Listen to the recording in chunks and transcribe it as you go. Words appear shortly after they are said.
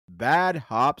Bad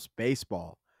Hops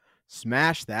Baseball.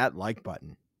 Smash that like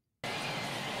button.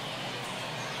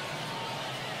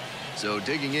 So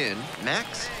digging in,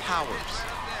 Max Powers.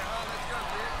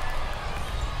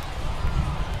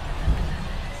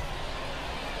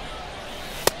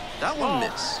 That one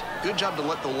missed. Good job to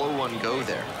let the low one go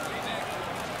there.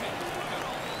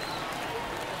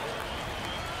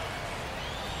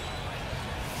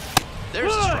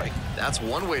 There's a strike. That's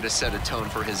one way to set a tone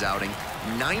for his outing.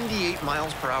 98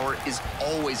 miles per hour is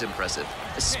always impressive,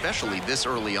 especially this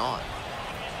early on.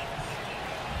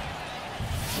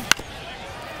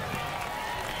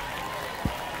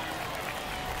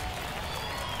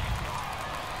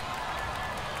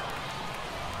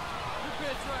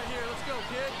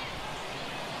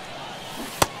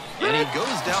 And he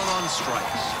goes down on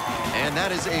strikes. And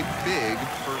that is a big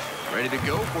first. Ready to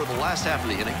go for the last half of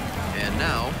the inning. And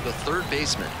now the third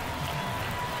baseman.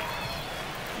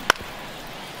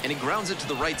 And he grounds it to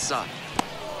the right side.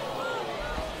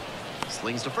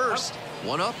 Slings to first.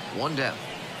 One up, one down.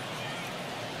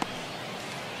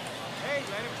 Hey,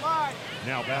 let it fly.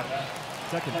 Now batter,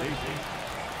 second baseman,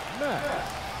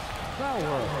 Max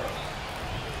Powers.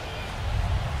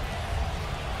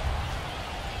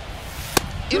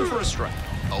 In for a strike.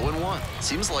 0-1.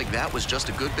 Seems like that was just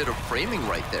a good bit of framing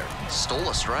right there. Stole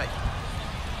a strike.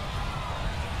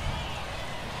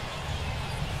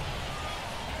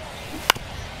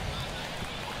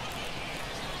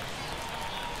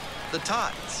 The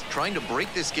Tides trying to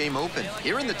break this game open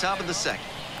here in the top of the second.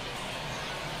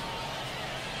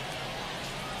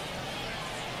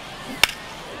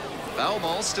 Foul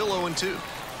ball, still 0-2.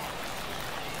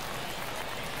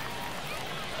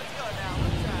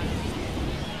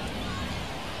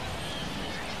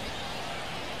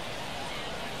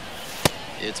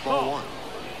 It's ball one.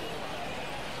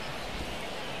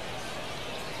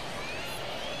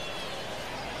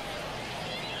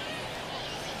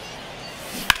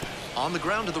 On the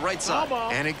ground to the right side,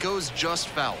 and it goes just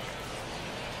foul.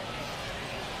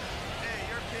 Hey,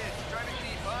 your pitch. Drive it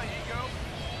deep, huh? Here you go.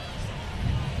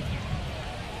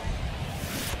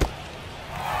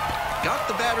 Got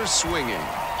the batter swinging.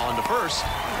 On to first.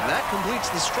 That completes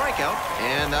the strikeout,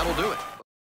 and that'll do it.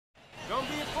 Don't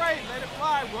be afraid. Let it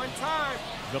fly one time.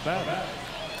 The batter,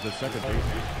 the second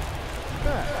baseman,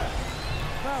 Max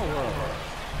Powers.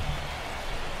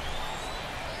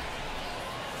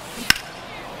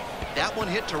 That one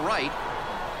hit to right.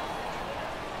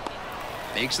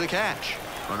 Makes the catch.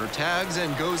 Runner tags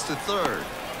and goes to third.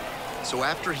 So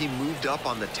after he moved up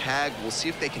on the tag, we'll see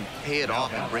if they can pay it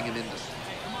off and bring him in.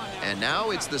 And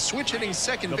now it's the switch-hitting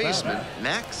second baseman,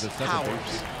 Max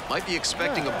Powers. Might be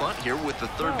expecting a bunt here with the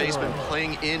third baseman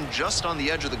playing in just on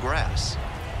the edge of the grass.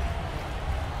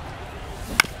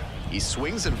 He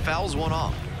swings and fouls one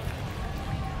off.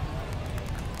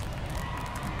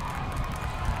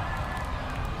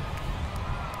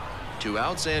 Two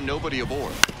outs and nobody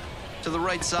aboard. To the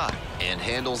right side and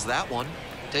handles that one.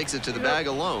 Takes it to the bag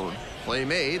alone. Play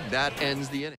made. That ends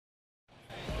the inning.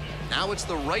 Now it's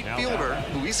the right fielder,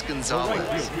 Luis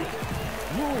Gonzalez.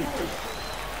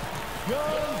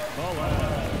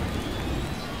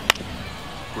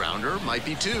 Grounder might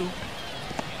be two.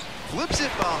 Flips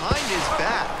it behind his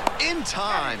back. In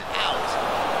time. Out.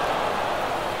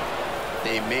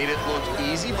 They made it look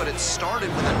easy, but it started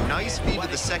with a nice feed to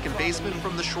the second baseman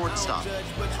from the shortstop.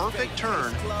 Perfect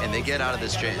turn, and they get out of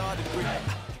this jam.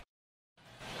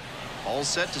 All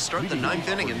set to start the ninth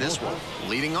inning in this one.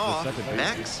 Leading off,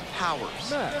 Max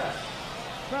Powers. Max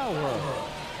Powers. All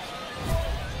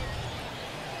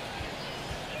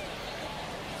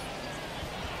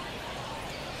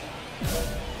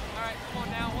right, come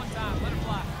on now. One time. Let it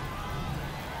fly.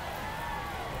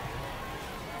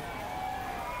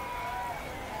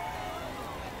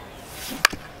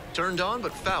 Turned on,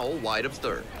 but foul wide of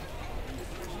third.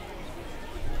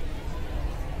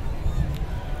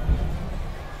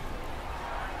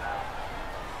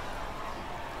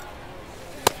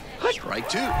 Strike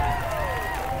two.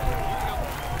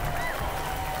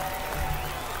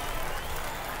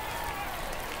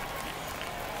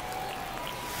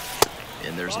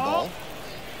 And there's a ball.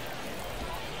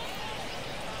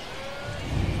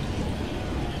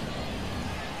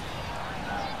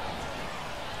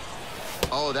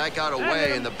 Oh, that got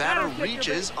away, and the batter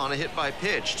reaches on a hit by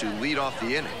pitch to lead off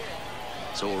the inning.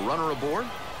 So a runner aboard,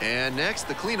 and next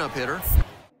the cleanup hitter.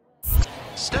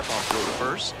 Step off throw to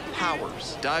first.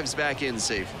 Powers dives back in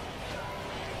safely.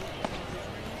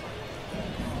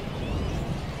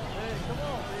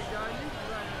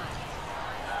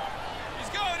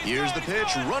 Here's the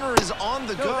pitch. Runner is on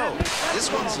the go.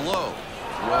 This one's low.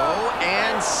 Throw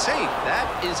and safe.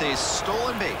 That is a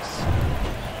stolen base.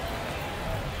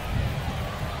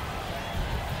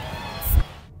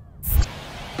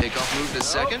 move to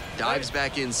second, dives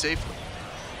back in safely.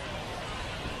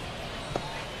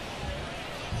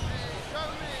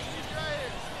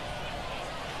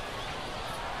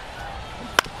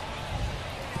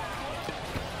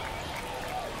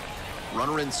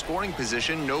 Runner in scoring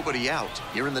position, nobody out.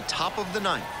 Here in the top of the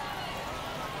ninth.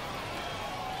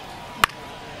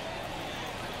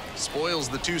 Spoils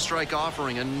the two-strike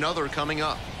offering, another coming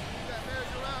up.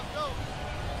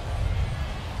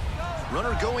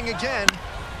 Runner going again.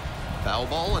 Foul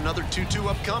ball, another 2-2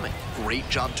 upcoming. Great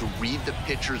job to read the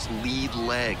pitcher's lead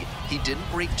leg. He didn't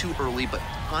break too early, but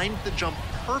timed the jump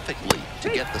perfectly to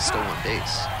get the stolen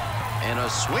base. And a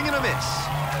swing and a miss.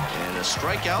 And a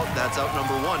strikeout. That's out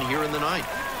number one here in the ninth.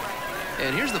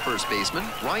 And here's the first baseman,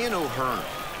 Ryan O'Hearn.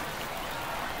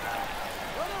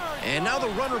 And now the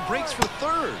runner breaks for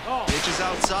third. Pitch is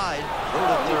outside. Throw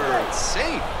to third.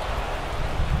 Safe.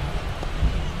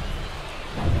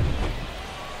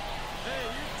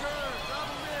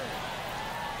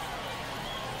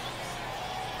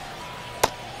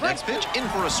 Next pitch, in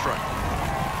for a strike.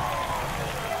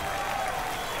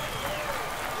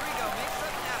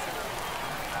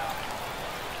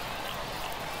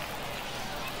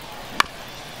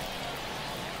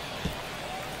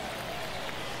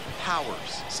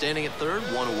 Powers standing at third,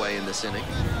 one away in this inning.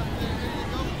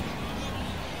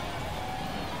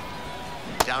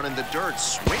 Down in the dirt,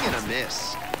 swing and a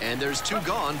miss. And there's two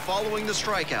gone following the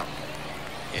strikeout.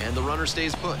 And the runner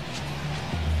stays put.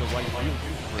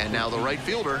 And now the right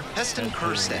fielder, Heston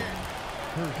Kjerstad.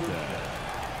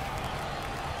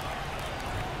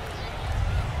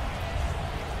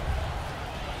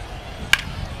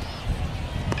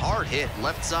 Hard hit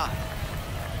left side.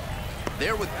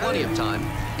 There with plenty of time,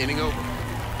 inning over.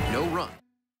 No run.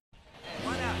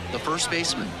 The first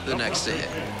baseman, the next to hit.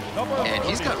 And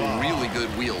he's got really good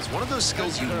wheels. One of those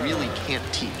skills you really can't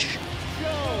teach.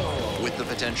 With the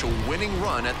potential winning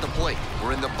run at the plate.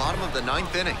 We're in the bottom of the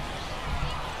ninth inning.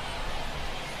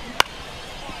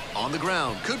 On the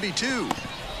ground, could be two.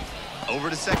 Over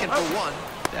to second for one.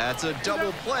 That's a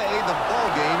double play. The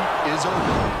ball game is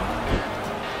over.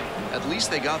 At least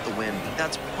they got the win, but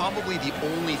that's probably the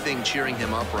only thing cheering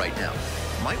him up right now.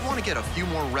 Might want to get a few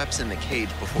more reps in the cage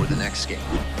before the next game.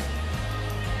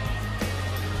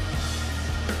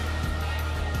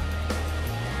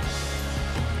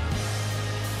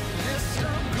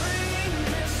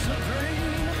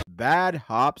 Bad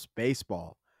Hops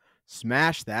Baseball.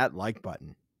 Smash that like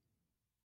button.